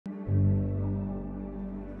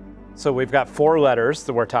So we've got 4 letters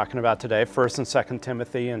that we're talking about today, 1st and 2nd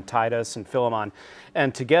Timothy and Titus and Philemon.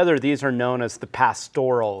 And together these are known as the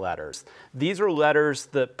pastoral letters. These are letters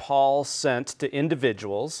that Paul sent to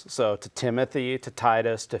individuals, so to Timothy, to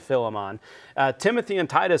Titus, to Philemon. Timothy and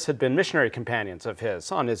Titus had been missionary companions of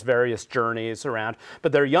his on his various journeys around,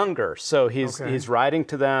 but they're younger, so he's writing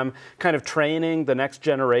to them, kind of training the next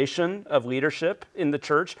generation of leadership in the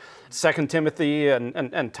church. 2nd Timothy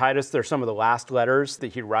and Titus, they're some of the last letters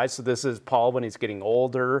that he writes, so this is Paul when he's getting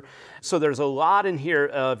older. So there's a lot in here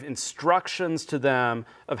of instructions to them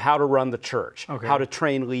of how to run the church, how to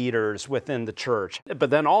train leaders within the church,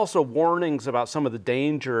 but then also warnings about some of the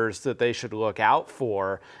dangers that they should look out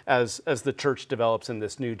for as the church develops in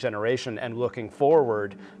this new generation and looking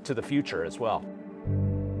forward to the future as well.